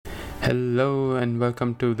Hello and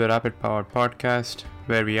welcome to the Rapid Power Podcast,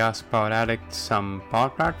 where we ask Power Addicts some Power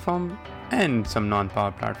Platform and some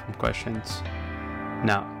non-Power Platform questions.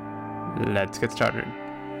 Now, let's get started.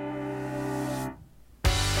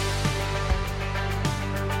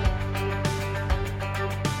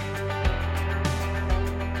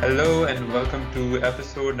 Hello and welcome to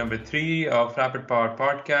episode number 3 of Rapid Power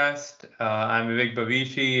Podcast. I'm Vivek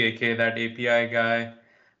Bhavishi, aka that API guy.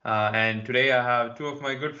 And today I have two of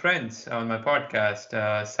my good friends on my podcast,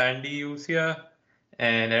 Sandy Ucia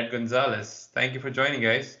and Ed Gonzalez. Thank you for joining,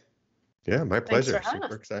 guys. Yeah, my pleasure.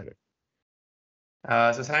 Super excited.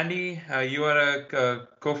 So Sandy, you are a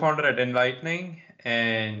co-founder at Enlightening,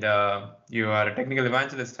 and you are a technical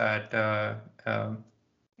evangelist at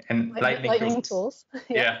Lightning Tools.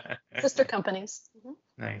 Yeah. Sister companies. Mm-hmm.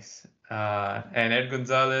 Nice. And Ed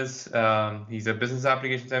Gonzalez, he's a business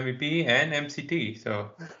applications MVP and MCT.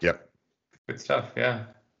 So yep, good stuff. Yeah,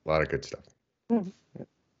 a lot of good stuff. Mm-hmm. Yeah.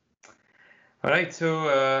 All right,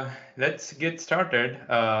 so let's get started.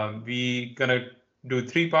 We're gonna do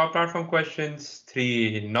 3 Power Platform questions,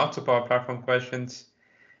 3 not so Power Platform questions,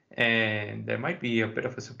 and there might be a bit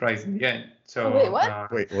of a surprise in the end. So wait,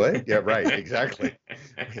 what? Wait, what? Yeah, right, exactly.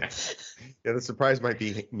 Yeah, the surprise might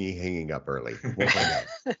be me hanging up early. We'll find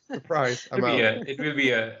out. Surprise! It will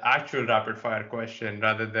be an actual rapid fire question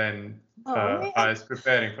rather than us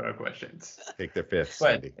preparing for our questions. Take the fifth,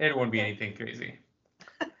 but Sandy. It won't be anything crazy.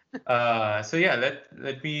 So yeah,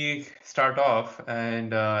 let me start off.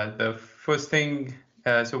 And the first thing,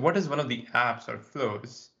 so what is one of the apps or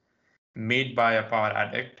flows made by a power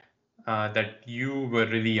addict that you were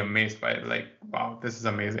really amazed by? Like, wow, this is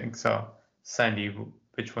amazing. So Sandy,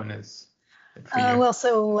 which one is it for you? Well,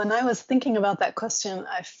 so when I was thinking about that question,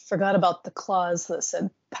 I forgot about the clause that said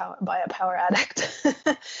power by a power addict.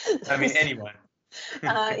 I mean, anyone.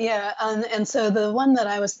 Yeah, and so the one that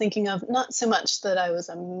I was thinking of, not so much that I was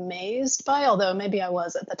amazed by, although maybe I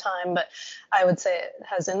was at the time, but I would say it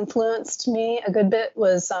has influenced me a good bit,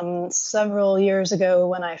 was several years ago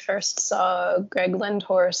when I first saw Greg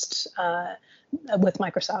Lindhorst with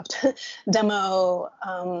Microsoft demo.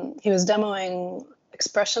 He was demoing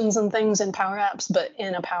expressions and things in Power Apps, but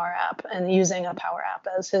in a Power App and using a Power App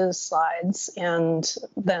as his slides, and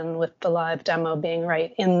then with the live demo being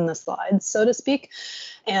right in the slides, so to speak.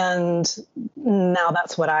 And now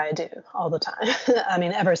that's what I do all the time. I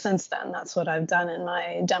mean, ever since then, that's what I've done in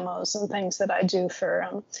my demos and things that I do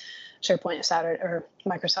for SharePoint Saturday or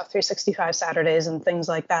Microsoft 365 Saturdays and things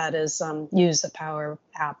like that, is use the Power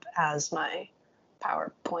App as my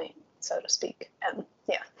PowerPoint, so to speak. And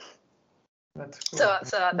yeah. That's cool.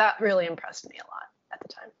 So that really impressed me a lot at the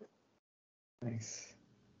time. Nice.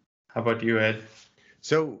 How about you, Ed?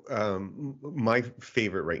 So my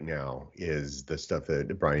favorite right now is the stuff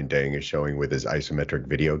that Brian Dang is showing with his isometric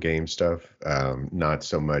video game stuff. Not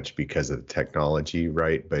so much because of the technology,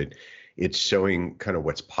 right? But it's showing kind of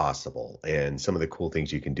what's possible and some of the cool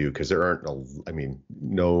things you can do, because there aren't, I mean,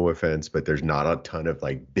 no offense, but there's not a ton of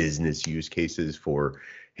like business use cases for,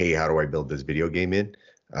 hey, how do I build this video game in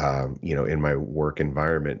my work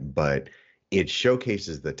environment? But it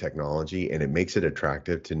showcases the technology and it makes it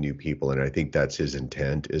attractive to new people. And I think that's his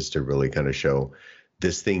intent, is to really kind of show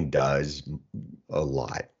this thing does a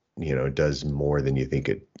lot, does more than you think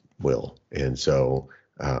it will. And so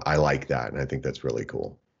I like that. And I think that's really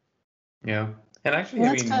cool. Yeah. And actually,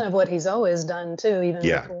 that's kind of what he's always done too, even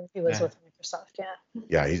before he was with Microsoft.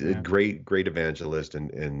 Yeah, he's a great evangelist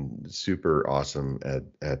and super awesome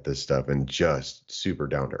at this stuff, and just super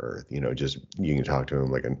down to earth. Just you can talk to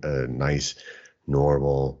him like a nice,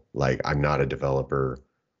 normal, like, I'm not a developer.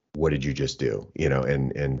 What did you just do?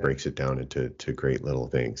 And breaks it down into great little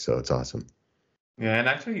things. So it's awesome. Yeah, and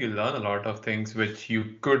actually you learn a lot of things which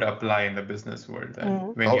you could apply in the business world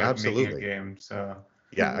then when you're absolutely. making a game. So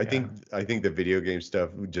yeah, I think the video game stuff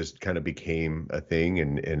just kind of became a thing,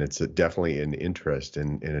 and it's definitely an interest,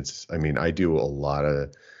 and it's, I mean, I do a lot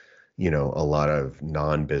of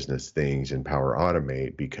non-business things in Power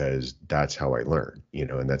Automate because that's how I learn,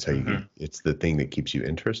 and that's how it's the thing that keeps you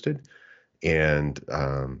interested. And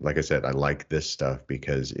like I said, I like this stuff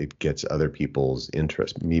because it gets other people's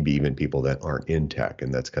interest, maybe even people that aren't in tech,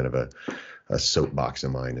 and that's kind of a soapbox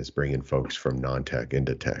of mine, is bringing folks from non-tech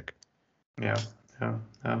into tech. Yeah.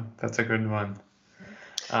 That's a good one.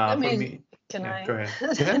 Can I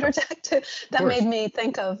interject? That made me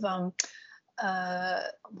think of a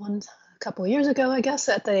couple of years ago, I guess,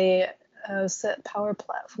 at the Power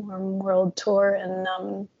Platform World Tour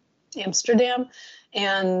in Amsterdam,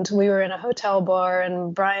 and we were in a hotel bar,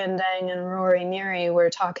 and Brian Dang and Rory Neary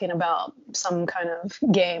were talking about some kind of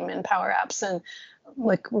game in Power Apps, and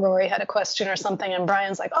like Rory had a question or something, and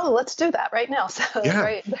Brian's like, "Oh, let's do that right now." So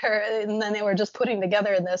right there, and then they were just putting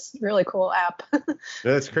together this really cool app.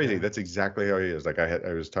 That's crazy. That's exactly how he is. Like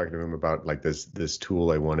I was talking to him about like this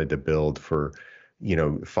tool I wanted to build for,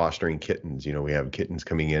 fostering kittens. We have kittens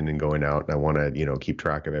coming in and going out, and I want to, keep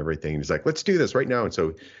track of everything. He's like, let's do this right now. And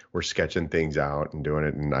so we're sketching things out and doing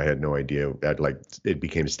it. And I had no idea that it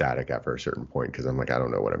became static after a certain point because I'm like, I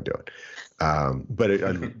don't know what I'm doing. But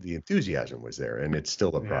the enthusiasm was there, and it's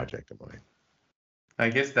still a project of mine. I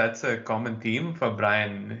guess that's a common theme for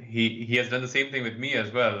Brian. He has done the same thing with me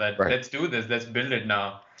as well. That let's do this, let's build it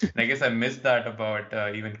now. And I guess I missed that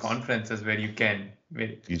about even conferences where you can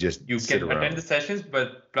attend the sessions,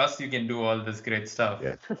 but plus you can do all this great stuff.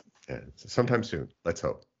 Yeah. Sometime soon. Let's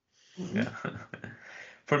hope. Yeah.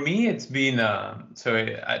 For me, it's been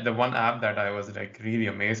the one app that I was like really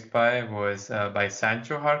amazed by was by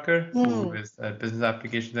Sancho Harker, who is a business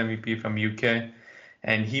applications MVP from UK.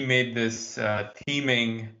 And he made this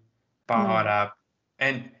theming Power app,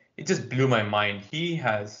 and it just blew my mind. He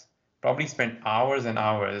has probably spent hours and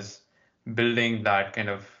hours building that kind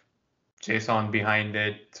of JSON behind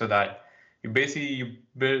it, so that you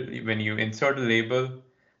build, when you insert a label,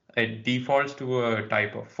 it defaults to a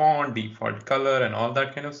type of font, default color, and all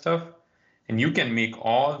that kind of stuff. And you can make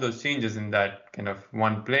all those changes in that kind of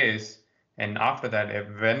one place. And after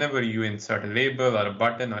that, whenever you insert a label or a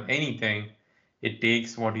button or anything, it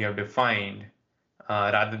takes what you have defined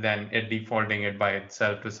rather than it defaulting it by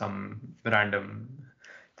itself to some random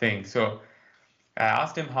thing. So I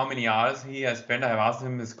asked him how many hours he has spent. I have asked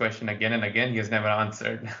him this question again and again. He has never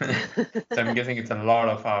answered. So I'm guessing it's a lot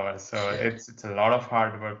of hours. So it's a lot of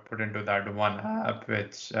hard work put into that one app,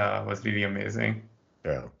 which was really amazing.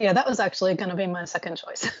 Yeah, that was actually going to be my second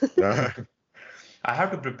choice. I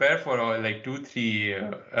have to prepare for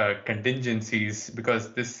 2-3 contingencies,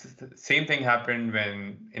 because this same thing happened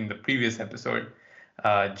when in the previous episode,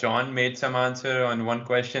 John made some answer on one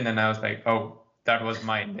question and I was like, oh, that was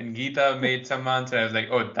mine. And Geeta made some answer. I was like,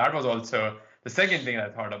 oh, that was also the second thing I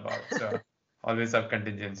thought about. So always have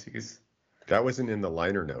contingencies. That wasn't in the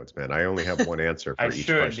liner notes, man. I only have one answer for each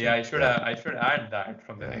question. I should add that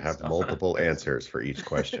from the next. I have multiple answers for each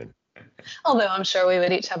question. Although I'm sure we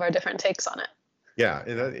would each have our different takes on it. Yeah,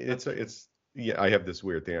 and I have this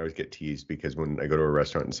weird thing. I always get teased because when I go to a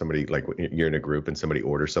restaurant and somebody, like you're in a group and somebody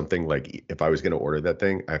orders something, like if I was going to order that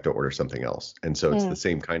thing, I have to order something else. And so it's the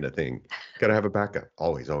same kind of thing. Got to have a backup.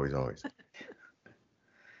 Always, always, always.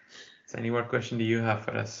 So any more question do you have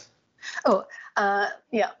for us? Oh,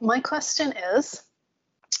 yeah. My question is,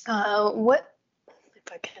 what,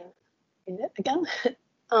 if I can read it again.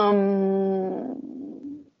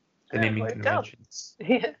 The naming conventions.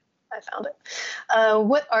 Yeah. I found it.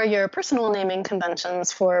 What are your personal naming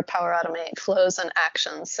conventions for Power Automate flows and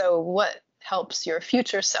actions? So what helps your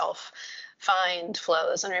future self find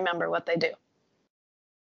flows and remember what they do?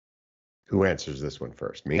 Who answers this one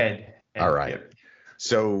first? Me? Ed. All right. Yep.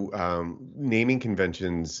 So naming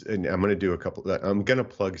conventions, and I'm going to do I'm going to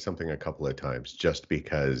plug something a couple of times just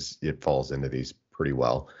because it falls into these pretty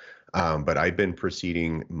well. But I've been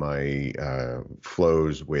preceding my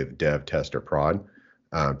flows with dev, test, or prod.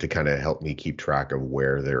 To kind of help me keep track of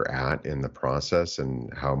where they're at in the process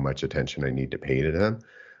and how much attention I need to pay to them.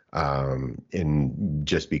 And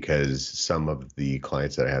just because some of the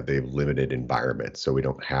clients that I have, they have limited environments, so we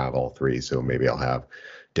don't have all three. So maybe I'll have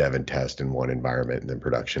dev and test in one environment and then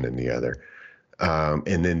production in the other.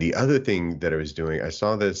 And then the other thing that I was doing, I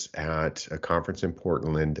saw this at a conference in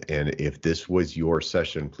Portland. And if this was your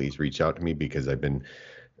session, please reach out to me because I've been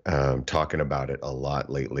talking about it a lot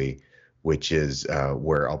lately, which is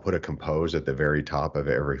where I'll put a compose at the very top of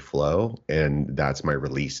every flow, and that's my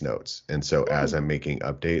release notes. And so as I'm making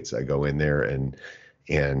updates, I go in there and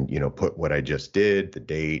put what I just did, the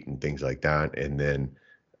date and things like that. And then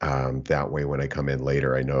that way when I come in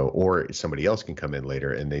later, I know, or somebody else can come in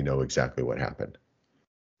later and they know exactly what happened.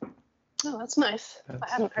 Oh, that's nice. I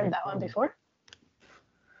hadn't heard that one before.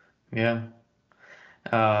 Yeah.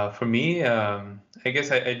 For me, I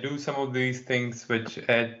guess I do some of these things which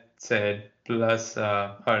Ed said, plus,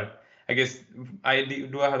 or I guess I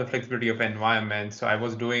do have the flexibility of environment. So I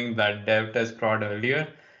was doing that dev test prod earlier.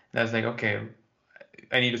 And I was like, okay,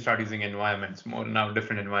 I need to start using environments more now,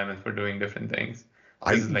 different environments for doing different things.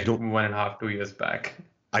 This is like 1.5, 2 years back.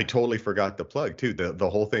 I totally forgot to plug too. The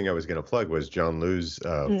whole thing I was going to plug was John Liu's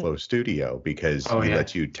Flow Studio, because he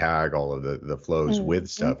lets you tag all of the flows with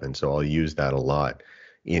stuff. And so I'll use that a lot.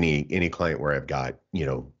 Any client where I've got,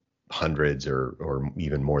 hundreds or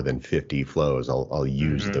even more than 50 flows, I'll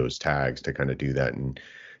use those tags to kind of do that, and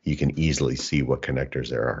you can easily see what connectors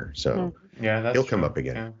there are. So yeah, that's he'll come up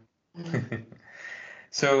again. Yeah.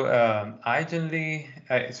 So I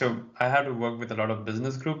have to work with a lot of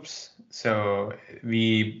business groups. So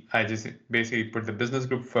I just basically put the business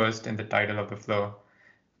group first in the title of the flow,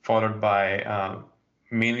 followed by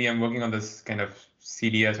mainly I'm working on this kind of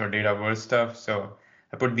CDS or Dataverse stuff. So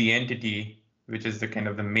I put the entity, which is the kind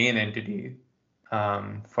of the main entity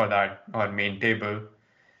for that or main table,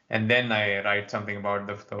 and then I write something about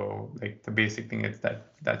the flow, like the basic thing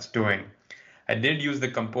that's doing. I did use the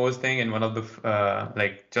compose thing in one of the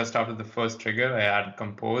like just after the first trigger, I add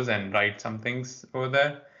compose and write some things over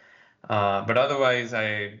there. But otherwise,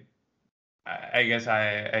 I guess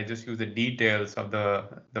I just use the details of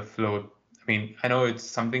the flow. I mean, I know it's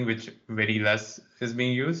something which very less is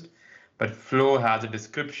being used, but flow has a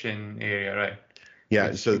description area, right? Yeah,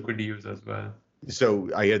 Which so you could use as well. so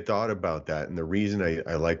I had thought about that, and the reason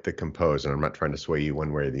I like the compose, and I'm not trying to sway you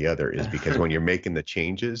one way or the other, is because when you're making the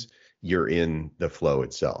changes, you're in the flow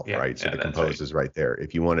itself, Yeah, right? So yeah, the that's compose right. is right there.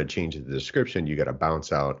 If you want to change the description, you got to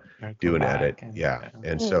bounce out, Or do come an edit, back and yeah.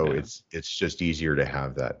 And so yeah, it's just easier to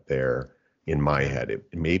have that there in my yeah, head.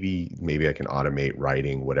 Maybe I can automate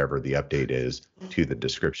writing whatever the update is to the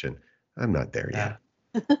description. I'm not there yeah,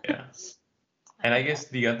 yet. yeah. And I guess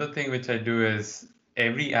the other thing which I do is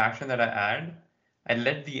every action that I add, I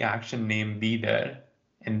let the action name be there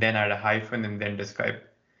and then add a hyphen and then describe.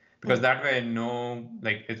 Because that way I know,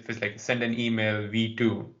 like, if it's like send an email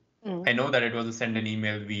V2, I know that it was a send an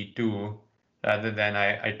email V2 rather than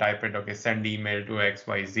I type it, okay, send email to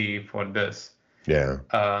XYZ for this. Yeah.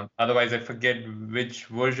 Otherwise, I forget which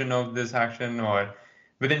version of this action, or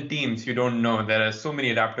within Teams, you don't know. There are so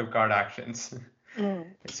many adaptive card actions.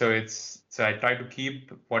 So I try to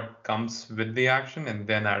keep what comes with the action and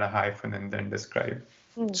then add a hyphen and then describe.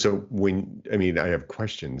 So I have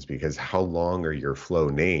questions because how long are your flow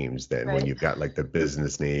names then when Right. you've got like the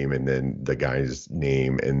business name and then the guy's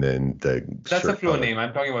name and then the That's the shirt flow color? name.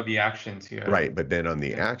 I'm talking about the actions here. Right. But then on the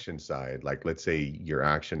Yeah. action side, like let's say your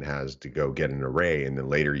action has to go get an array and then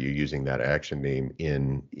later you're using that action name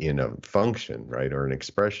in a function, right? Or an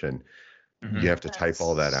expression. You have to type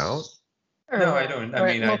all that out. No, I don't. I Or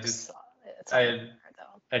mean, it looks it's on I there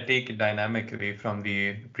though. I take it dynamically from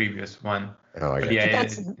the previous one. Oh, I But got yeah,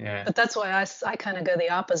 you. yeah, But that's why I kind of go the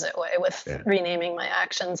opposite way with Yeah. renaming my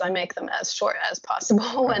actions. I make them as short as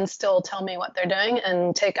possible and still tell me what they're doing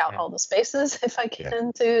and take out Yeah. all the spaces if I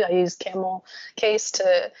can too. I use camel case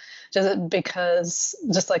to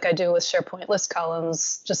just like I do with SharePoint list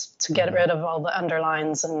columns, just to get rid of all the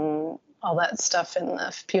underlines and all that stuff in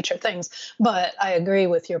the future things. But I agree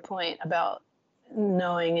with your point about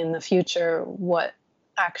knowing in the future what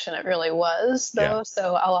action it really was, though. Yeah.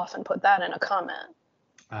 So I'll often put that in a comment.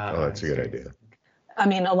 Oh, that's a good idea. I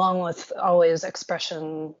mean, along with always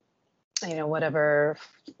expression, whatever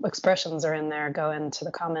expressions are in there go into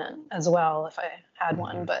the comment as well if I had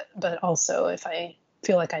one, but also if I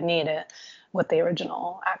feel like I need it, what the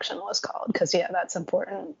original action was called, because that's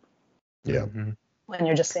important. Yeah. When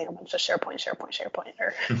you're just seeing a bunch of SharePoint,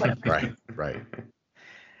 or whatever. Right.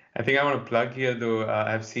 I think I want to plug here though.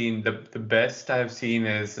 I've seen the best I've seen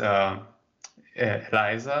is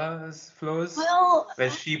Eliza's flows, where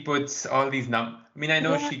she puts all these I mean, I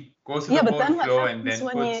know she goes to the but whole then what flow and happens then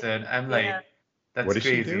when puts it. I'm like, that's What does she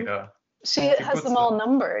crazy do? though. She has puts them all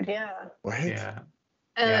numbered, What?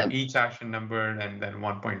 Yeah. Each action numbered and then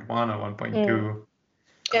 1.1 or 1.2.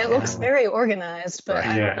 It looks very organized, but I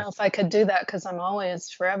don't Yeah. know if I could do that because I'm always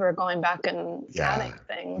forever going back and adding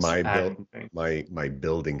things. My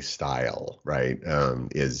building style, right,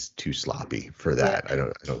 is too sloppy for that. I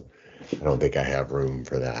don't think I have room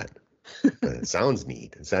for that. But it sounds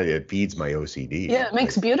neat. It feeds my OCD. Yeah, it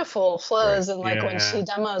makes beautiful flows, and like when Yeah. she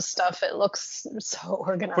demos stuff, it looks so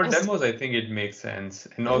organized. For demos, I think it makes sense.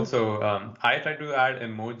 And also, I try to add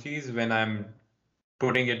emojis when I'm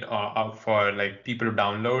putting it out for like people to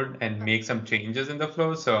download and make some changes in the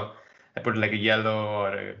flow. So I put like a yellow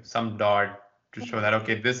or some dot to show that,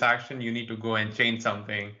 okay, this action you need to go and change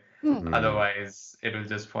something. Otherwise, it will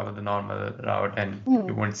just follow the normal route and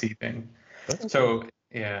you won't see things. So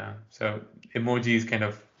so emojis kind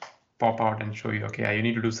of pop out and show you, okay, you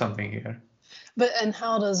need to do something here. And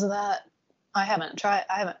how does that?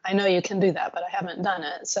 I know you can do that, but I haven't done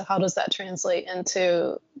it. So how does that translate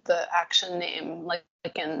into the action name?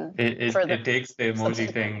 It takes the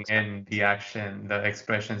emoji thing and the action, the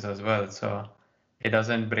expressions as well. So it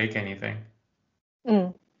doesn't break anything.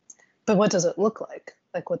 But what does it look like?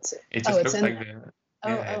 Like what's it? It just looks like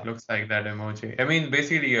it looks like that emoji. I mean,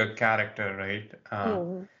 basically a character, right?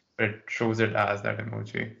 But it shows it as that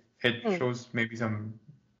emoji. It shows maybe some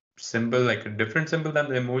symbol, like a different symbol than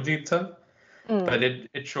the emoji itself, but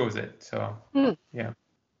it shows it. So yeah.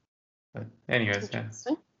 But anyways, yeah.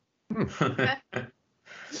 Interesting. Okay.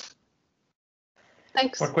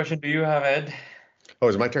 Thanks. What question do you have, Ed? Oh,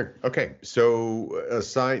 it's my turn. Okay. So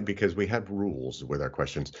aside, because we have rules with our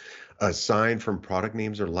questions, aside from product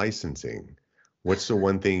names or licensing, what's the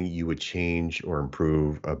one thing you would change or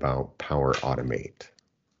improve about Power Automate?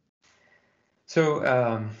 So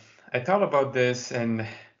I thought about this, and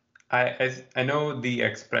I know the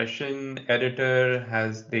expression editor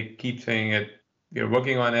they keep saying it, we're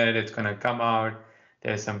working on it, it's gonna come out,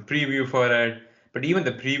 there's some preview for it, but even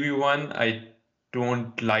the preview one, I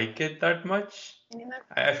don't like it that much.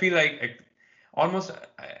 I feel like almost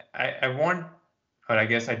I want, or I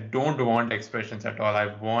guess I don't want expressions at all. I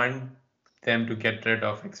want them to get rid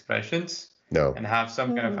of expressions No. and have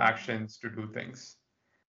some kind of actions to do things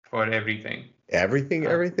for everything.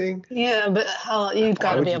 Everything? Yeah, but how you've got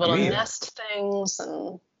How to would be you able do to that? nest things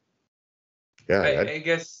and Yeah. I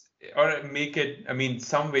guess, or make it, I mean,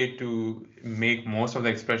 some way to make most of the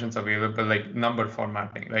expressions available, like number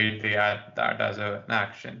formatting, right? They add that as an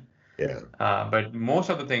action. Yeah. But most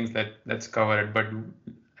of the things that's covered, but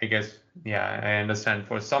I guess, yeah, I understand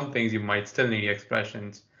for some things you might still need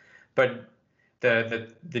expressions. But the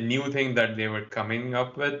new thing that they were coming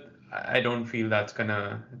up with, I don't feel that's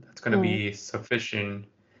gonna be sufficient.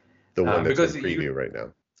 The one that's because in preview right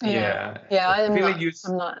now. Yeah, I I feel like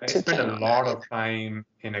I'm not too spend keen a on lot that of time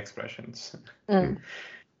in expressions. either.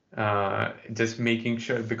 Just making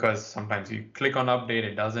sure, because sometimes you click on update,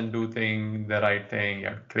 it doesn't do the right thing. You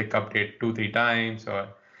have to click update 2-3 times, or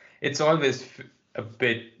it's always a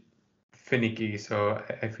bit finicky. So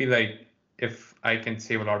I feel like if I can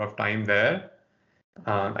save a lot of time there,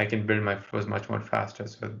 I can build my flows much more faster.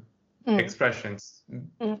 So expressions,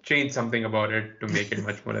 change something about it to make it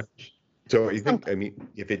much more efficient. So you think, I mean,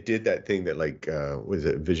 if it did that thing that like, was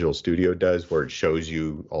it Visual Studio does, where it shows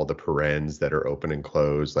you all the parens that are open and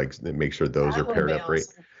closed, like make sure those That are would paired be up right,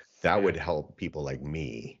 awesome. that would help people like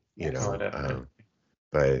me, you know. Definitely.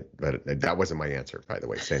 But that wasn't my answer, by the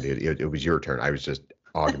way, Sandy. It was your turn. I was just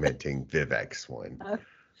augmenting Vivek's one.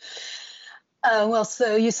 Well,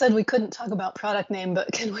 so you said we couldn't talk about product name,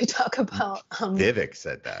 but can we talk about Vivek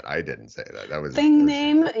said that. I didn't say that. That was thing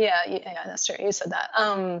name? Yeah, that's true. You said that.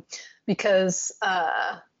 Because I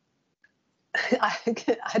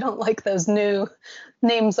don't like those new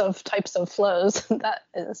names of types of flows. That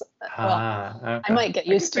is, well, Okay. I might get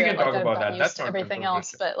used to we it. can Like talk I've about gotten that. used That's to not everything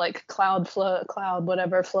else, controversial. but like cloud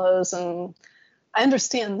whatever flows, and I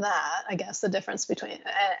understand that. I guess the difference between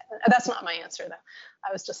that's not my answer though.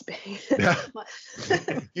 I was just being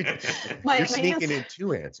You're sneaking in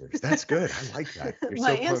two answers. That's good. I like that. You're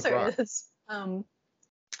my so answer punk rock. is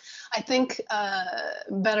I think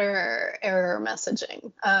better error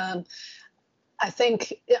messaging. I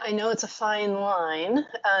know it's a fine line,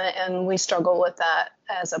 and we struggle with that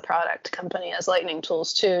as a product company, as Lightning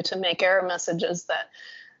Tools too, to make error messages that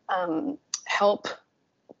help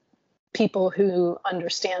people who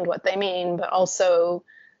understand what they mean, but also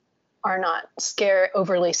are not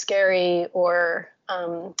overly scary or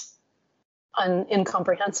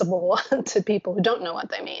incomprehensible to people who don't know what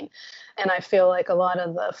they mean. And I feel like a lot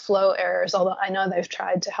of the flow errors, although I know they've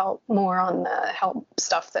tried to help more on the help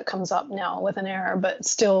stuff that comes up now with an error, but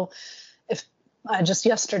still, if just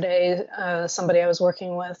yesterday, somebody I was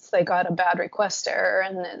working with, they got a bad request error,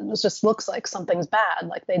 and it just looks like something's bad,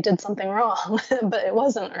 like they did something wrong, but it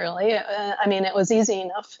wasn't really. I mean, it was easy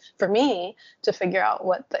enough for me to figure out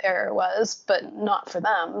what the error was, but not for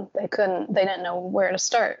them. They didn't know where to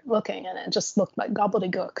start looking, and it just looked like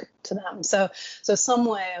gobbledygook to them. So some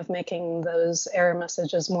way of making those error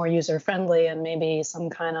messages more user-friendly, and maybe some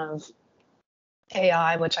kind of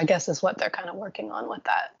AI, which I guess is what they're kind of working on with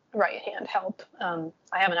that right-hand help. I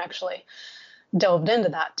haven't actually delved into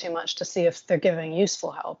that too much to see if they're giving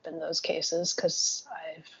useful help in those cases, because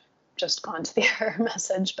I've just gone to the error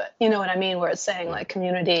message, but you know what I mean, where it's saying like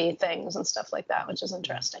community things and stuff like that, which is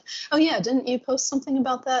interesting. Oh yeah, didn't you post something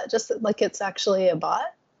about that? Just like it's actually a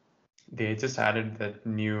bot? They just added that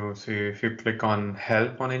new, so if you click on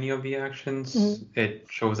help on any of the actions, it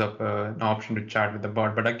shows up an option to chat with the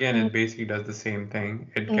bot. But again, it basically does the same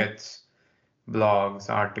thing. It gets blogs,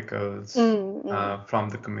 articles from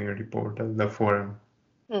the community portal, the forum.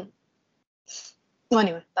 Well,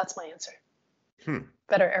 anyway, that's my answer.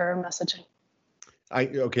 Better error messaging.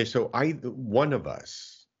 So one of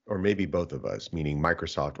us, or maybe both of us, meaning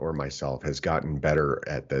Microsoft or myself, has gotten better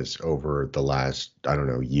at this over the last, I don't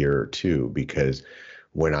know, year or two, because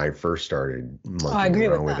when I first started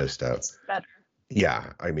monkeying around with this stuff, it's better.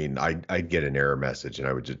 Yeah, I mean, I'd get an error message,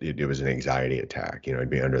 and it was an anxiety attack. You know, I'd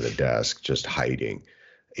be under the desk just hiding,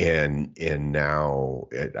 And now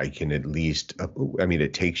I can at least, I mean,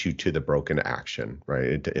 it takes you to the broken action,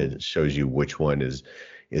 right? It shows you which one is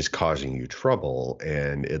causing you trouble,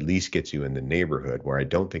 and at least gets you in the neighborhood, where I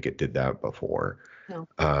don't think it did that before. No.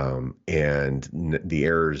 And the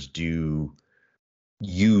errors do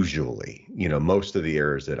usually, most of the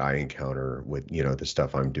errors that I encounter with, the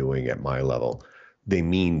stuff I'm doing at my level, they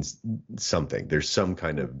mean something. There's some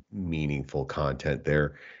kind of meaningful content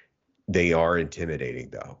there. They are intimidating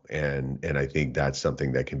though, and I think that's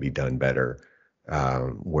something that can be done better,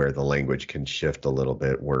 where the language can shift a little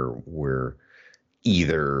bit, where we're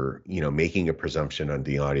either making a presumption on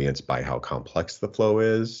the audience by how complex the flow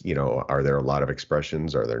is. Are there a lot of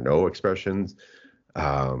expressions? Are there no expressions?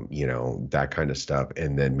 That kind of stuff,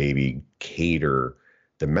 and then maybe cater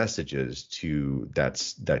the messages to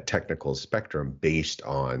that technical spectrum based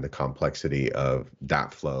on the complexity of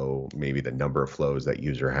that flow, maybe the number of flows that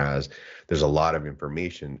user has. There's a lot of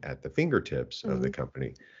information at the fingertips of the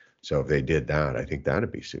company. So if they did that, I think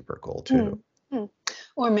that'd be super cool too.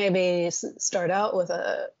 Or maybe start out with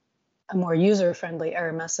a more user-friendly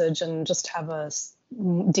error message and just have a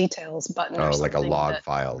details button. Oh, like a log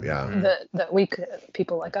file, yeah. That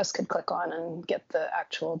people like us could click on and get the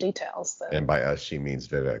actual details. And by us, she means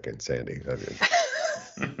Vivek and Sandy.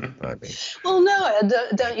 I mean. Well, no,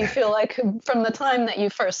 don't you feel like from the time that you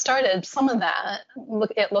first started, some of that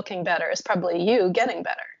looking better is probably you getting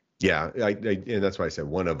better? Yeah, and that's why I said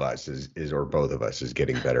one of us is or both of us is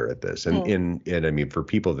getting better at this. And I mean, for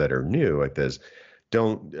people that are new at this,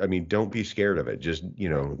 don't be scared of it. Just,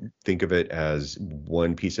 think of it as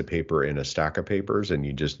one piece of paper in a stack of papers, and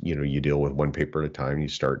you just, you deal with one paper at a time. You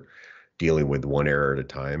start dealing with one error at a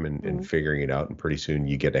time and figuring it out. And pretty soon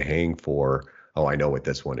you get a hang for, oh, I know what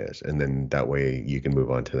this one is. And then that way you can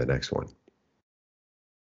move on to the next one.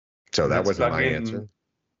 So that wasn't my answer.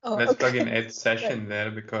 Let's plug in Ed's session there,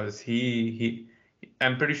 because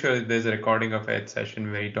I'm pretty sure there's a recording of Ed's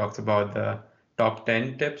session where he talks about the top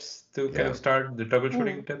 10 tips to kind of start the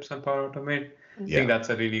troubleshooting tips on Power Automate. I think that's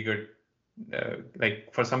a really good,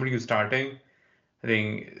 like for somebody who's starting, I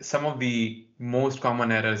think some of the most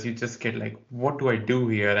common errors, you just get like, what do I do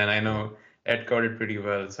here? And I know Ed covered it pretty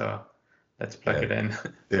well, so let's plug it in.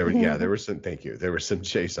 There was some, thank you. There was some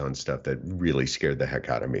JSON stuff that really scared the heck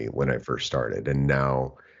out of me when I first started. And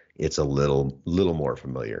now it's a little more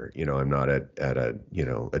familiar. I'm not at a,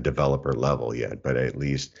 a developer level yet, but at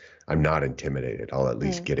least I'm not intimidated. I'll at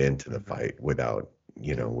least get into the fight without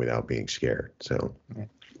being scared. So,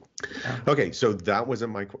 okay. So that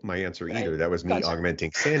wasn't my answer either. That was me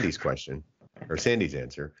augmenting Sandy's question or Sandy's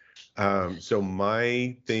answer. So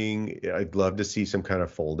my thing, I'd love to see some kind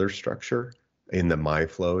of folder structure in the My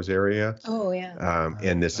Flows area. Oh yeah.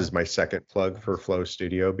 And this is my second plug for Flow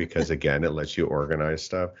Studio, because again, it lets you organize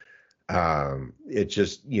stuff. It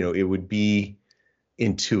just, it would be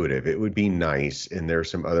intuitive. It would be nice. And there are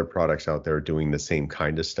some other products out there doing the same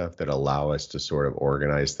kind of stuff that allow us to sort of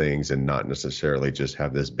organize things and not necessarily just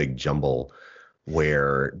have this big jumble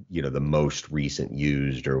where, the most recent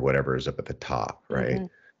used or whatever is up at the top, right?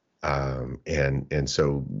 And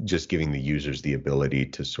so just giving the users the ability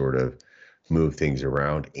to sort of move things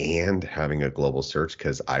around and having a global search,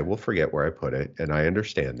 because I will forget where I put it, and I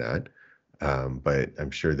understand that. But I'm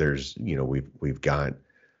sure there's, we've got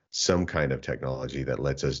some kind of technology that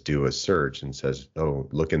lets us do a search and says, oh,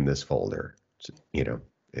 look in this folder.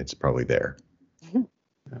 It's probably there.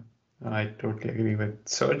 I totally agree with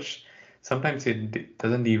search. Sometimes it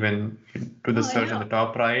doesn't even do the search on the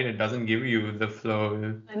top right. It doesn't give you the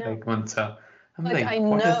flow. I know. Like once I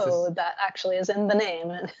know that actually is in the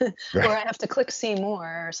name, or I have to click see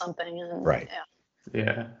more or something. And, right.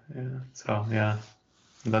 Yeah. So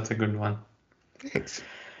that's a good one. Thanks.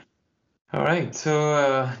 All right.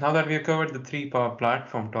 So now that we've covered the 3 Power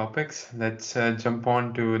Platform topics, let's jump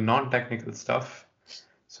on to non-technical stuff.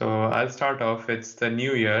 So I'll start off. It's the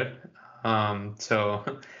new year.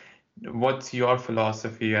 So what's your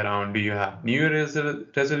philosophy around, do you have new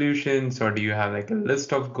resolutions, or do you have like a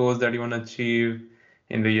list of goals that you want to achieve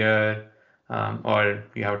in the year, or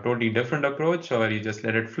you have a totally different approach, or you just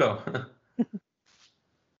let it flow?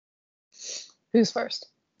 Who's first?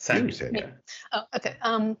 Sandy. Yeah. Oh, okay.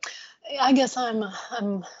 I guess I'm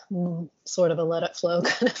sort of a let it flow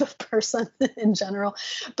kind of a person in general,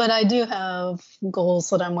 but I do have goals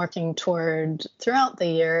that I'm working toward throughout the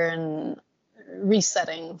year and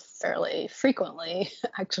resetting fairly frequently,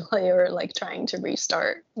 actually, or like trying to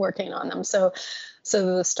restart working on them. So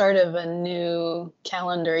the start of a new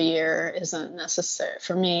calendar year isn't necessary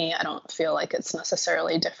for me. I don't feel like it's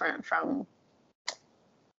necessarily different from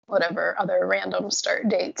whatever other random start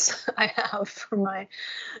dates I have for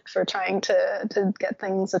trying to get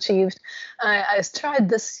things achieved. I tried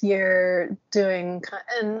this year doing,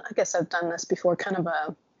 and I guess I've done this before, kind of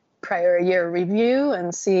a prior year review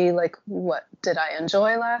and see like what did I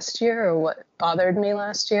enjoy last year or what bothered me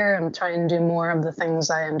last year. I'm trying to do more of the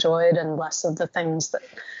things I enjoyed and less of the things that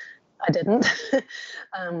I didn't.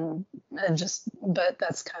 But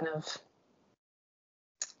that's kind of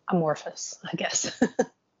amorphous, I guess.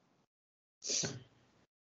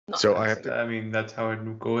 So I have to. I mean, that's how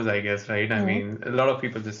it goes, I guess, right? I mean, a lot of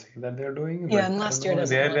people just say that they're doing, Yeah, but and I last don't year know,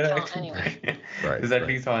 doesn't really count actually anyway. Right, is at right.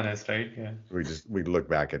 least honest, right? Yeah. We look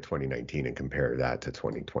back at 2019 and compare that to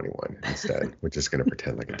 2021 instead. We're just going to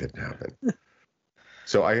pretend like it didn't happen.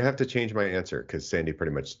 So I have to change my answer because Sandy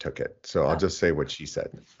pretty much took it. So I'll just say what she said.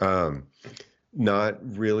 Not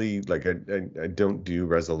really, like I don't do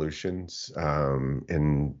resolutions,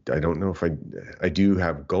 and I don't know if I do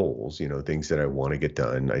have goals, things that I want to get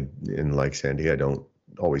done. And like Sandy, I don't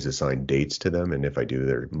always assign dates to them, and if I do,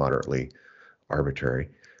 they're moderately arbitrary.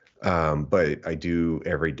 But I do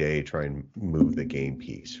every day try and move the game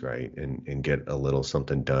piece, right, and get a little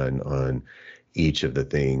something done on each of the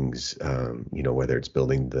things, whether it's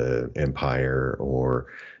building the empire or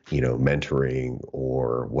mentoring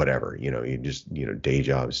or whatever, you just, day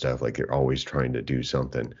job stuff, like you're always trying to do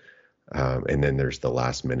something. And then there's the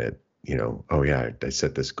last minute, oh yeah, I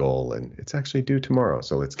set this goal and it's actually due tomorrow.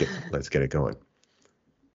 So let's get it going.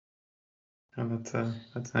 Oh,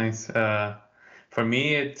 that's nice. For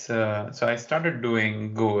me, it's so I started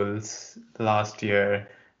doing goals last year.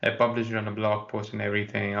 I published it on a blog post and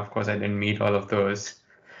everything. Of course, I didn't meet all of those.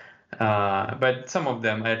 But some of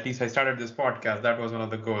them, at least I started this podcast. That was one of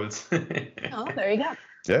the goals. Oh, there you go.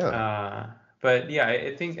 Yeah. But yeah,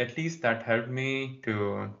 I think at least that helped me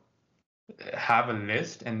to have a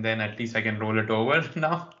list, and then at least I can roll it over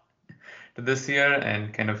now to this year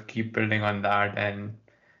and kind of keep building on that. And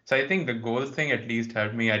so I think the goals thing at least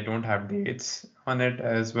helped me. I don't have dates on it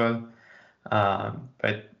as well.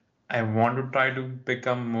 But I want to try to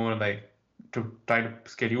become more like to try to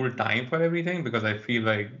schedule time for everything, because I feel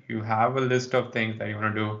like you have a list of things that you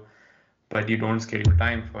want to do, but you don't schedule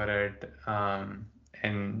time for it.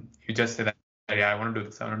 And you just say that, yeah, I want to do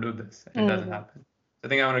this, I want to do this. And it doesn't happen. I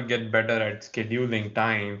think I want to get better at scheduling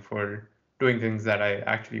time for doing things that I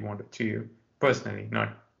actually want to achieve personally,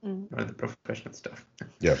 not the professional stuff.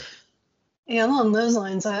 Yeah. Yeah, along those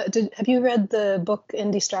lines, have you read the book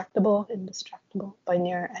Indistractable by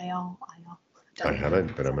Nir Eyal? I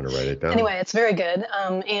haven't, but I'm going to write it down. Anyway, it's very good.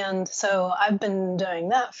 And so I've been doing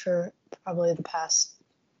that for probably the past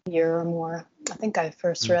year or more. I think I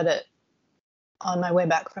first read it on my way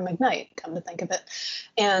back from Ignite, come to think of it.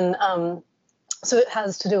 And so it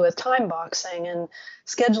has to do with time boxing and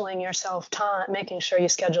scheduling yourself time, making sure you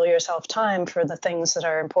schedule yourself time for the things that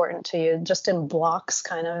are important to you, just in blocks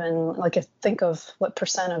kind of. And like, think of what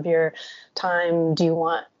percent of your time do you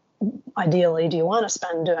want to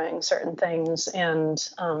spend doing certain things, and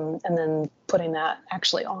then putting that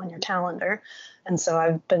actually on your calendar. And so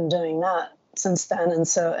I've been doing that since then.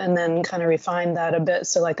 And then kind of refined that a bit.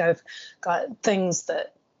 So like I've got things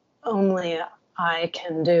that only I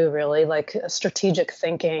can do, really, like strategic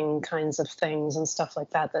thinking kinds of things and stuff like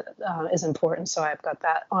that is important. So I've got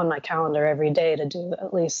that on my calendar every day to do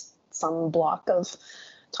at least some block of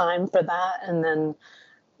time for that. And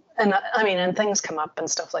things come up and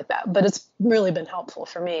stuff like that. But it's really been helpful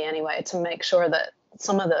for me anyway to make sure that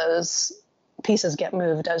some of those pieces get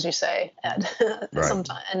moved, as you say, Ed, right.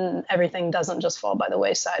 Sometime, and everything doesn't just fall by the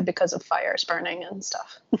wayside because of fires burning and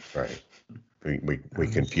stuff. Right. We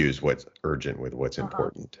confuse what's urgent with what's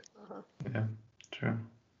important. Yeah, true.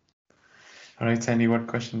 All right, Sandy, what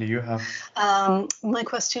question do you have? My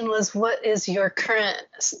question was, what is your current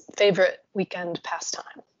favorite weekend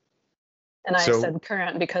pastime? And I said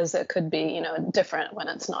current because it could be, different when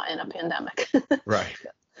it's not in a pandemic. Right.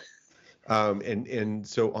 And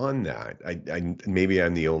so on that, I maybe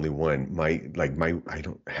I'm the only one. I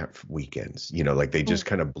don't have weekends, like they just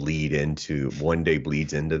kind of bleed into, one day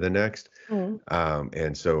bleeds into the next.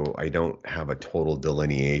 And so I don't have a total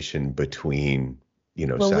delineation between,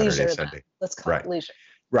 Saturday leisure, and Sunday. Then. Let's call it leisure.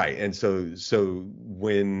 Right. And so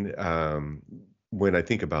when I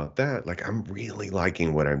think about that, like I'm really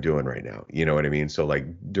liking what I'm doing right now. You know what I mean? So like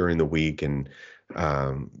during the week and,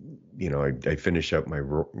 I finish up my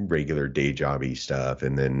regular day jobby stuff,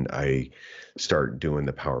 and then I start doing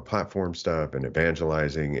the Power Platform stuff and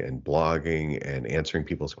evangelizing and blogging and answering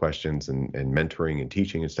people's questions and mentoring and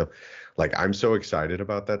teaching and stuff. Like I'm so excited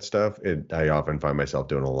about that stuff. I often find myself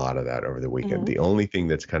doing a lot of that over the weekend. The only thing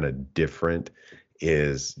that's kind of different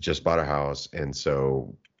is just bought a house. And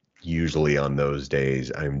so usually on those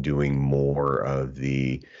days, I'm doing more of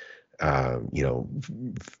the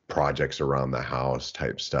projects around the house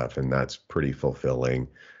type stuff, and that's pretty fulfilling.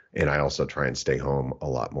 And I also try and stay home a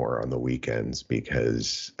lot more on the weekends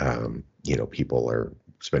because people are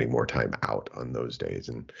spending more time out on those days,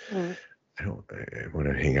 and I want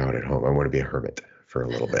to hang out at home. I want to be a hermit for a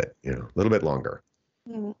little bit, a little bit longer.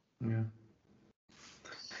 Yeah.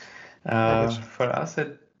 For us,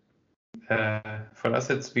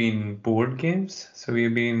 it's been board games. So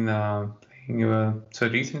we've been playing. So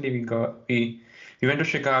recently we went to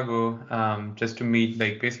Chicago just to meet.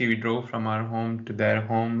 Like basically, we drove from our home to their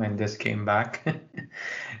home and just came back.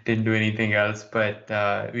 Didn't do anything else, but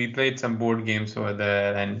we played some board games over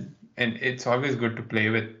there, and it's always good to play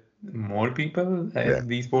with more people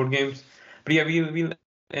these board games. But yeah, we'll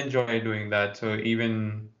enjoy doing that. So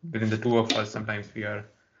even within the two of us, sometimes we are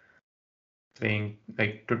playing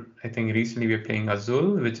I think recently we were playing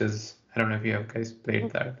Azul, which is, I don't know if you guys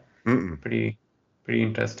played that. Pretty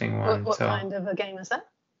interesting one. What kind of a game is that?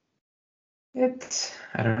 It's,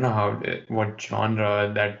 I don't know what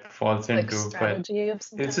genre that falls into, strategy but of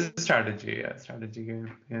some it's kind? a strategy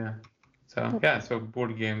game. Yeah. So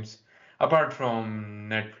board games, apart from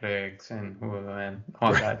Netflix and Hulu and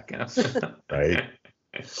all that kind of stuff. Right.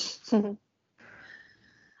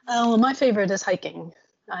 Well, my favorite is hiking.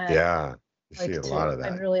 You see a lot of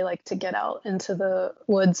that. I'd really like to get out into the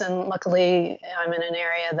woods, and luckily I'm in an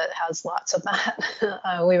area that has lots of that.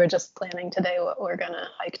 We were just planning today what we're going to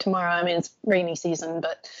hike tomorrow. I mean, it's rainy season,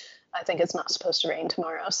 but I think it's not supposed to rain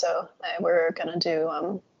tomorrow. So we're going to do,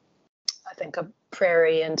 I think, a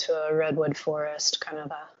prairie into a redwood forest kind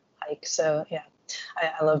of a hike. So yeah,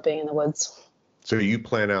 I love being in the woods. So you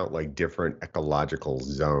plan out like different ecological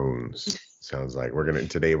zones. Sounds like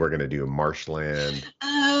today we're gonna do a marshland.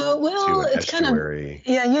 Well, it's estuary.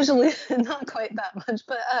 Kind of usually not quite that much,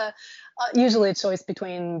 but usually a choice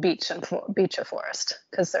between beach or forest,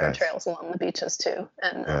 because there are trails along the beaches too,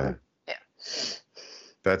 and yeah.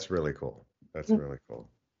 That's really cool. That's really cool.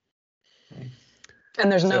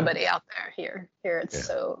 And there's nobody out there here. Here it's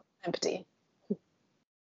so empty.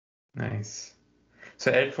 Nice.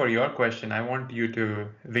 So Ed, for your question, I want you to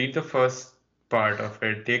read the first part of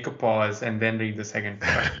it, take a pause, and then read the second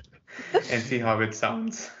part and see how it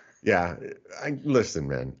sounds. Yeah, listen,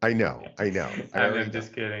 man. I know. I'm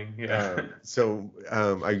just kidding. Yeah.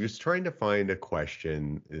 I was trying to find a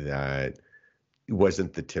question that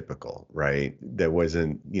wasn't the typical, right? That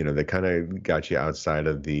wasn't, that kind of got you outside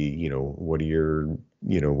of the, what are your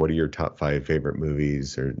top 5 favorite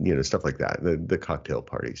movies, or stuff like that, the cocktail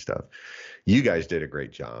party stuff. You guys did a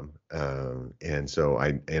great job, and so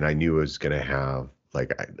I knew it was going to have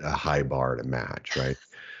like a high bar to match, right?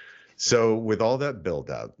 So with all that build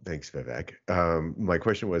up, thanks, Vivek. My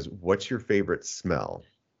question was, what's your favorite smell?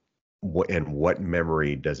 What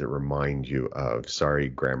memory does it remind you of? Sorry,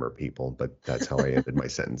 grammar people, but that's how I ended my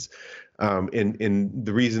sentence. And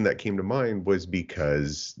the reason that came to mind was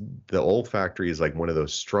because the olfactory is like one of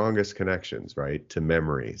those strongest connections, right, to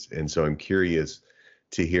memories. And so I'm curious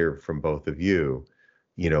to hear from both of you,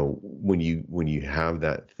 when you have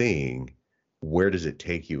that thing, where does it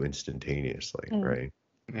take you instantaneously, right?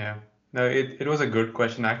 Yeah. No, it was a good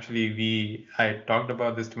question. Actually, I talked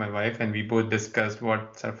about this to my wife, and we both discussed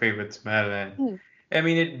what's our favorite smell, and I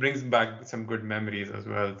mean, it brings back some good memories as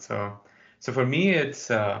well. So for me, it's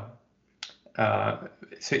so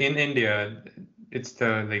in India, it's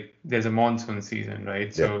there's a monsoon season,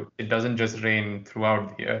 right? So it doesn't just rain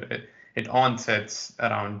throughout the year. It onsets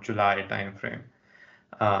around July timeframe.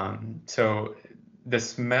 So the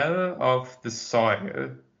smell of the soil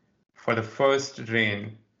for the first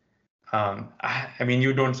rain, I mean,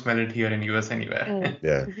 you don't smell it here in US anywhere.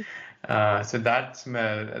 So that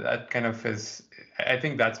smell, that kind of is, I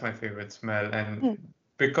think that's my favorite smell. And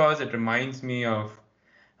because it reminds me of,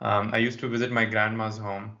 I used to visit my grandma's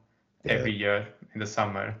home every year in the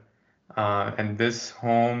summer. And this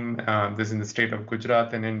home, this in the state of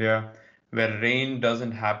Gujarat in India, where rain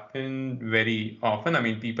doesn't happen very often. I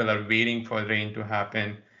mean, people are waiting for rain to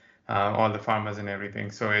happen, all the farmers and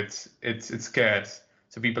everything. So it's scarce.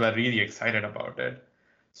 So people are really excited about it.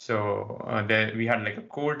 So we had like a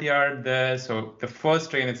courtyard there. So the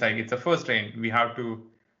first rain, it's the first rain. We have to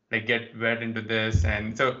like get wet into this.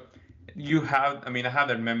 And so I have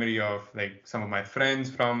that memory of like some of my friends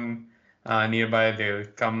from nearby. They'll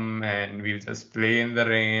come and we'll just play in the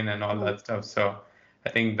rain and all that stuff. So I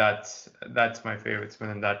think that's my favorite smell,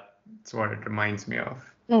 and that's what it reminds me of.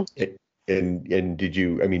 And did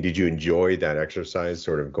you enjoy that exercise,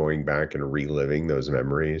 sort of going back and reliving those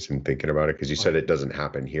memories and thinking about it? Because you said it doesn't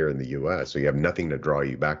happen here in the US, so you have nothing to draw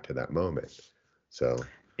you back to that moment. So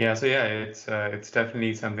Yeah, so yeah, it's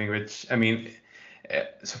definitely something which, I mean,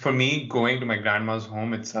 so for me, going to my grandma's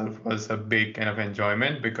home itself was a big kind of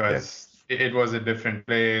enjoyment Yeah. because it was a different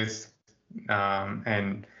place.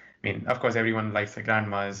 And I mean, of course, everyone likes their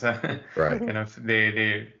grandmas. Right. Kind of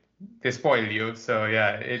they spoil you. So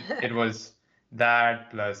yeah, it was that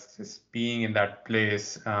plus just being in that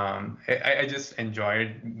place. I just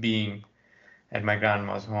enjoyed being at my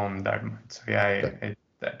grandma's home that much. So yeah,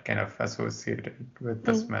 that kind of associated with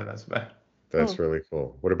the smell as well. That's really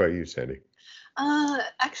cool. What about you, Sandy?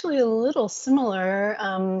 Actually, a little similar.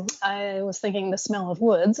 I was thinking the smell of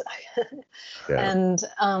woods, Yeah.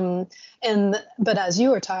 and but as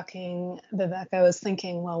you were talking, Vivek, I was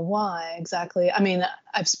thinking, well, why exactly? I mean,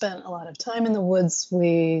 I've spent a lot of time in the woods.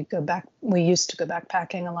 We used to go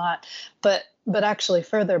backpacking a lot, but actually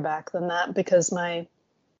further back than that because my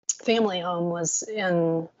family home was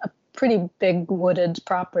in a pretty big wooded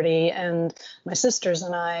property, and my sisters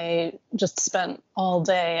and I just spent all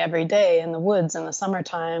day every day in the woods in the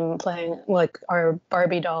summertime playing, like our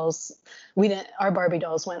Barbie dolls. Our Barbie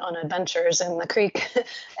dolls went on adventures in the creek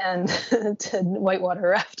and did whitewater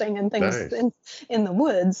rafting and things Nice. in the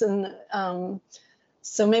woods. And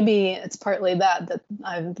so maybe it's partly that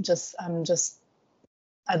I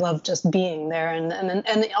love just being there,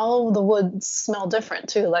 and all the woods smell different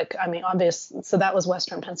too. Like, I mean, obvious. So that was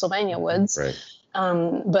Western Pennsylvania woods, Right.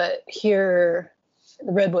 but here,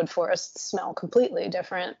 the redwood forests smell completely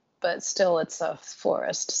different. But still, it's a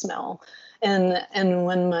forest smell. And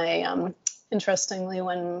when interestingly,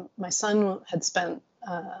 when my son had spent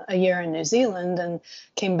a year in New Zealand and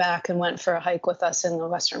came back and went for a hike with us in the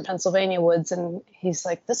Western Pennsylvania woods, and he's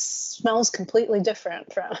like, "This smells completely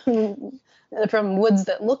different from woods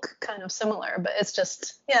that look kind of similar, but it's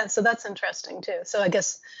just, yeah." So that's interesting too. So I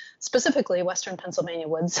guess specifically Western Pennsylvania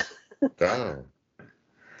woods. Oh,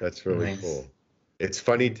 that's really Nice. cool. It's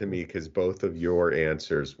funny to me because both of your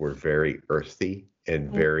answers were very earthy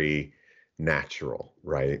and very natural,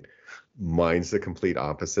 right? Mine's the complete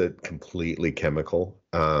opposite, completely chemical.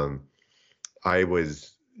 I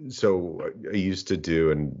used to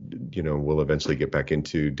do, and we'll eventually get back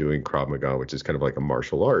into doing Krav Maga, which is kind of like a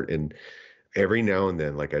martial art. And every now and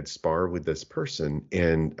then, like I'd spar with this person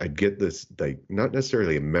and I'd get this, like, not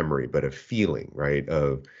necessarily a memory, but a feeling, right,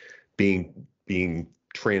 of being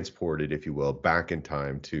transported, if you will, back in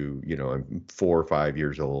time to, I'm 4 or 5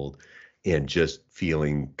 years old and just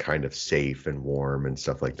feeling kind of safe and warm and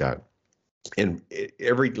stuff like that. And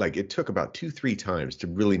it took about 2-3 times to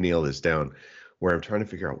really nail this down, where I'm trying to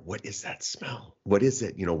figure out, what is that smell? What is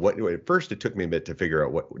it? At first it took me a bit to figure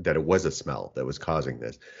out that it was a smell that was causing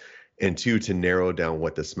this, and 2, to narrow down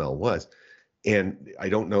what the smell was. And I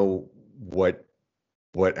don't know what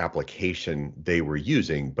application they were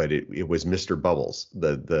using, but it was Mr. Bubbles,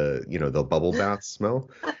 the bubble bath smell.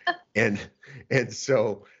 And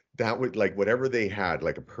so that would, like, whatever they had,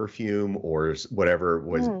 like a perfume or whatever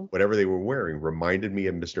they were wearing, reminded me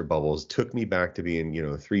of Mr. Bubbles, took me back to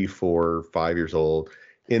being 3, 4, 5 years old,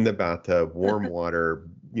 in the bathtub, warm water,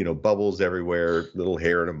 bubbles everywhere, little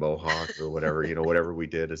hair in a mohawk or whatever, whatever we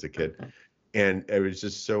did as a kid. And it was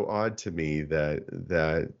just so odd to me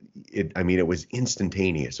that it was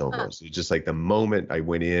instantaneous almost. It's just like the moment I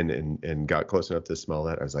went in and got close enough to smell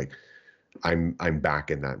that, I was like, I'm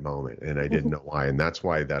back in that moment, and I didn't know why. And that's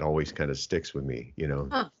why that always kind of sticks with me,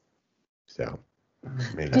 So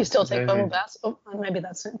maybe. Do you still take bubble baths? Oh, maybe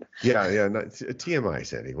that's it. Yeah. Not, TMI,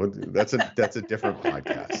 Sandy. Well, that's a different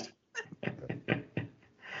podcast.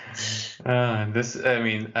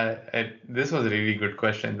 This was a really good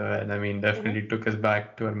question though, and I mean, definitely took us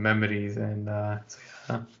back to our memories, and so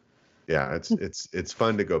yeah. Yeah, it's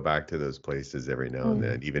fun to go back to those places every now and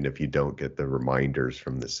then, even if you don't get the reminders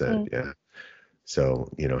from the scent. Yeah.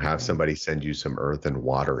 So, have somebody send you some earth and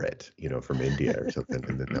water it, from India or something,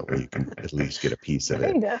 and then that way you can at least get a piece of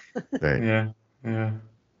it. Right. Yeah.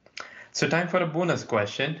 So time for a bonus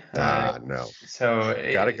question. No. So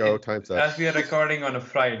gotta go. Time's up. As we are recording on a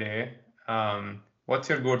Friday, what's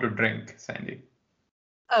your go-to drink, Sandy?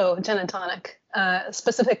 Oh, gin and tonic,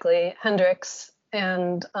 specifically Hendrix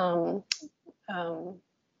and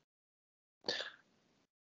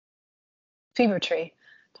Fever Tree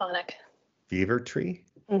tonic. Fever Tree?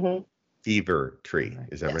 Mm-hmm. Fever Tree.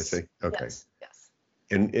 Is that Yes. right? Okay. Yes.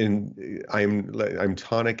 And I'm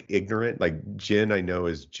tonic ignorant. Like gin, I know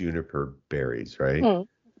is juniper berries, right?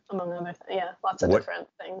 Among other things, yeah, lots of different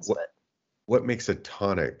things. But what makes a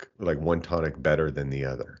tonic, like one tonic, better than the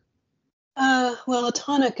other? Well, a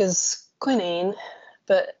tonic is quinine,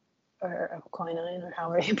 or quinine, or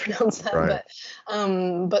however you pronounce that. Right.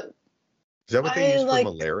 But is that what they use for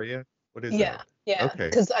malaria? What is that? Yeah, Okay.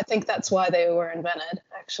 Because I think that's why they were invented,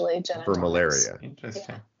 actually, gin and For tonics. malaria.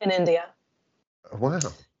 Interesting. In India. Wow.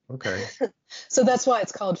 Okay. So that's why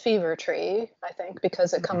it's called fever tree, I think,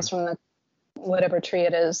 because it comes from the whatever tree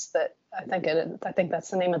it is that I think that's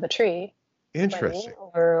the name of the tree. Interesting.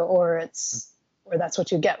 Or that's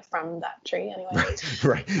what you get from that tree anyway.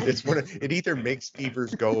 Right. It's it either makes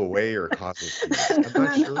fevers go away or causes fevers. I'm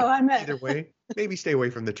not sure. No, I meant Either way, maybe stay away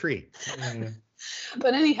from the tree.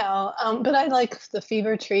 But anyhow, but I like the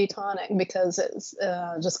fever tree tonic because it's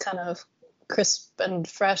just kind of crisp and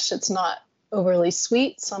fresh. It's not overly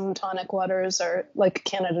sweet. Some tonic waters are like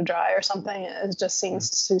Canada Dry or something. It just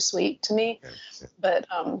seems too sweet to me. Yeah. But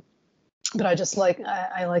I just like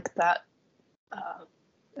I like that.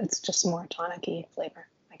 It's just more tonic-y flavor,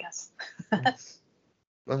 I guess.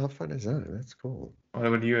 Well, how fun is that? That's cool. What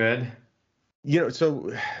about you, Ed?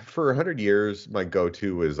 So for 100 years, my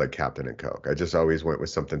go-to was like Captain and Coke. I just always went with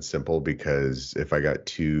something simple because if I got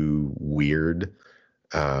too weird,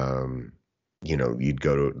 you'd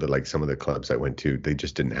go to like some of the clubs I went to, they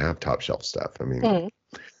just didn't have top shelf stuff. I mean,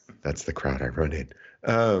 that's the crowd I run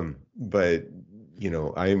in. But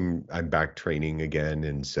I'm back training again,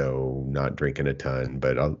 and so not drinking a ton,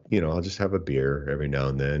 but I'll just have a beer every now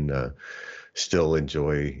and then. Still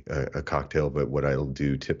enjoy a cocktail, but what I'll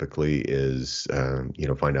do typically is,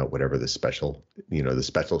 find out whatever the specialty, the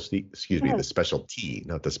specialty,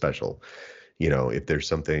 not the special. If there's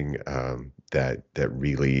something that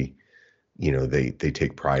really, they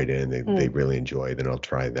take pride in, they really enjoy, then I'll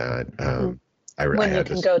try that. When you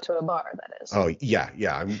can go to a bar, that is. Oh yeah.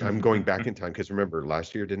 I'm going back in time because remember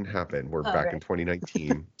last year didn't happen. We're back right. in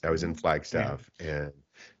 2019. I was in Flagstaff, and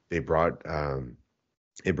they brought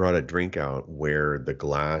a drink out where the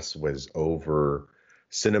glass was over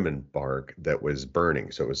cinnamon bark that was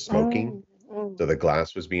burning, so it was smoking. So the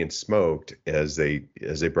glass was being smoked as they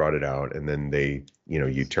brought it out, and then they,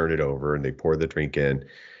 you turn it over and they pour the drink in,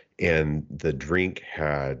 and the drink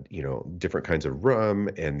had different kinds of rum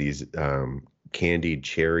and these candied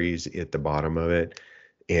cherries at the bottom of it,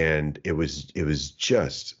 and it was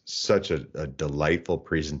just such a delightful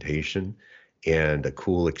presentation and a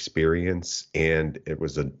cool experience, and it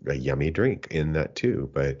was a yummy drink in that too.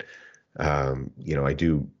 But I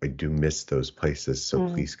do miss those places, so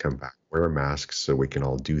please come back, wear masks so we can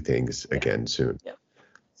all do things again soon. Yep.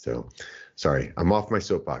 So sorry, I'm off my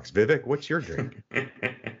soapbox. Vivek, what's your drink?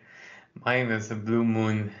 Mine is a Blue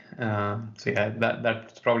Moon. So yeah,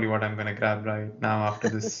 that's probably what I'm gonna grab right now after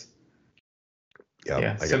this.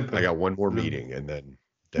 Yeah, I got one more meeting, and then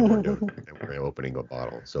we're doing, and we're opening a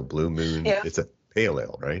bottle. So Blue Moon, it's a pale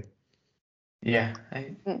ale, right? Yeah.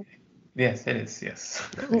 Yes, it is. Yes.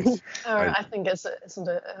 Nice. I think isn't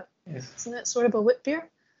it sort of a wit beer?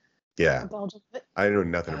 Yeah. A Belgian wit? I know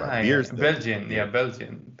nothing about beers. Belgian.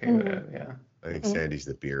 Belgian. Yeah. I think Sandy's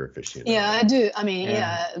the beer aficionado. Yeah, I do. I mean,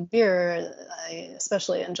 beer, I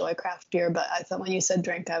especially enjoy craft beer, but I thought when you said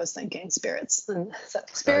drink, I was thinking spirits. And so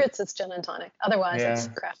spirits, it's gin and tonic. Otherwise, it's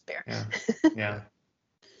craft beer. Yeah.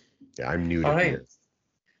 Yeah, I'm new to beer.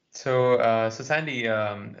 So Sandy,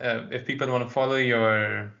 if people want to follow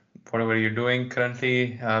your whatever you're doing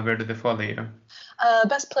currently, where do they follow you?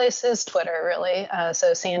 Best place is Twitter, really.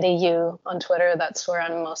 So Sandy Yu on Twitter, that's where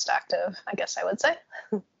I'm most active, I guess I would say.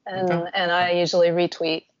 And I usually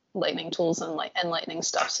retweet Lightning tools and Lightning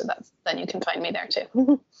stuff, so then you can find me there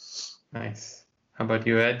too. Nice. How about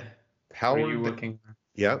you, Ed? How are you working?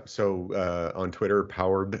 Yeah, so on Twitter,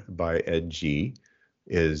 Powered by Ed G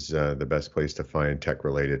is the best place to find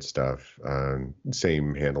tech-related stuff.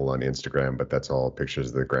 Same handle on Instagram, but that's all pictures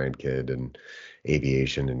of the grandkid and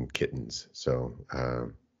aviation and kittens. So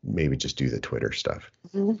maybe just do the Twitter stuff.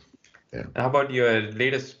 Yeah. How about your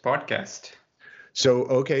latest podcast? So,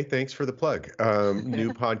 okay, thanks for the plug.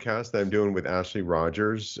 New podcast that I'm doing with Ashley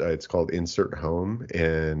Rogers. It's called Insert Home,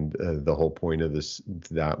 and the whole point of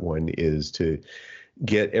that one is to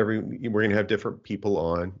get we're going to have different people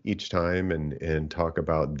on each time and talk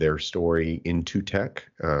about their story into tech.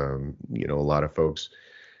 A lot of folks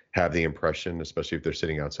have the impression, especially if they're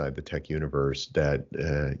sitting outside the tech universe, that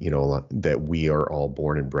that we are all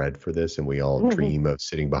born and bred for this, and we all dream of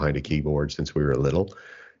sitting behind a keyboard since we were little.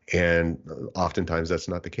 And oftentimes that's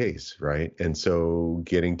not the case, right? And so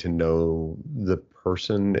getting to know the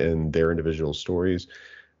person and their individual stories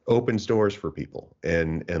opens doors for people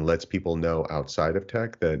and lets people know outside of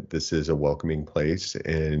tech that this is a welcoming place,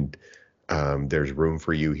 and there's room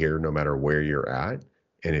for you here no matter where you're at.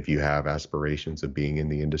 And if you have aspirations of being in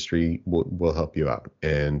the industry, we'll help you out.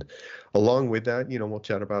 And along with that, we'll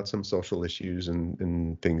chat about some social issues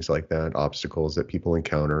and things like that, obstacles that people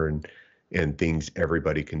encounter, and things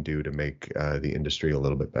everybody can do to make the industry a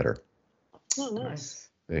little bit better. Oh, nice.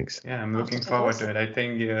 Thanks. Yeah, I'm I'll have to looking take a forward to listen. it. I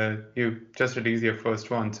think you just released your first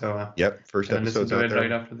one, so Yep, first gonna listen episode's to out it there.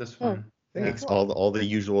 right after this one. Thanks. All the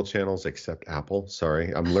usual channels except Apple.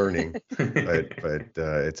 Sorry, I'm learning, but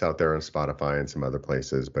it's out there on Spotify and some other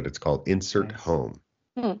places. But it's called Insert Nice. Home.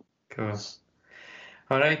 Cool.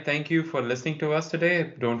 All right, thank you for listening to us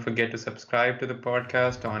today. Don't forget to subscribe to the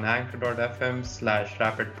podcast on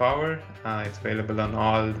anchor.fm/rapidpower. It's available on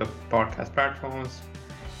all the podcast platforms,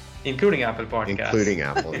 including Apple Podcasts. Including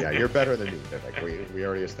Apple. Yeah, you're better than me. Like we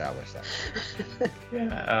already established that.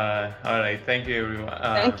 Yeah. All right. Thank you, everyone.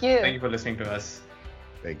 Thank you. Thank you for listening to us.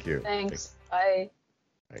 Thank you. Thanks. Bye.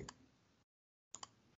 Bye.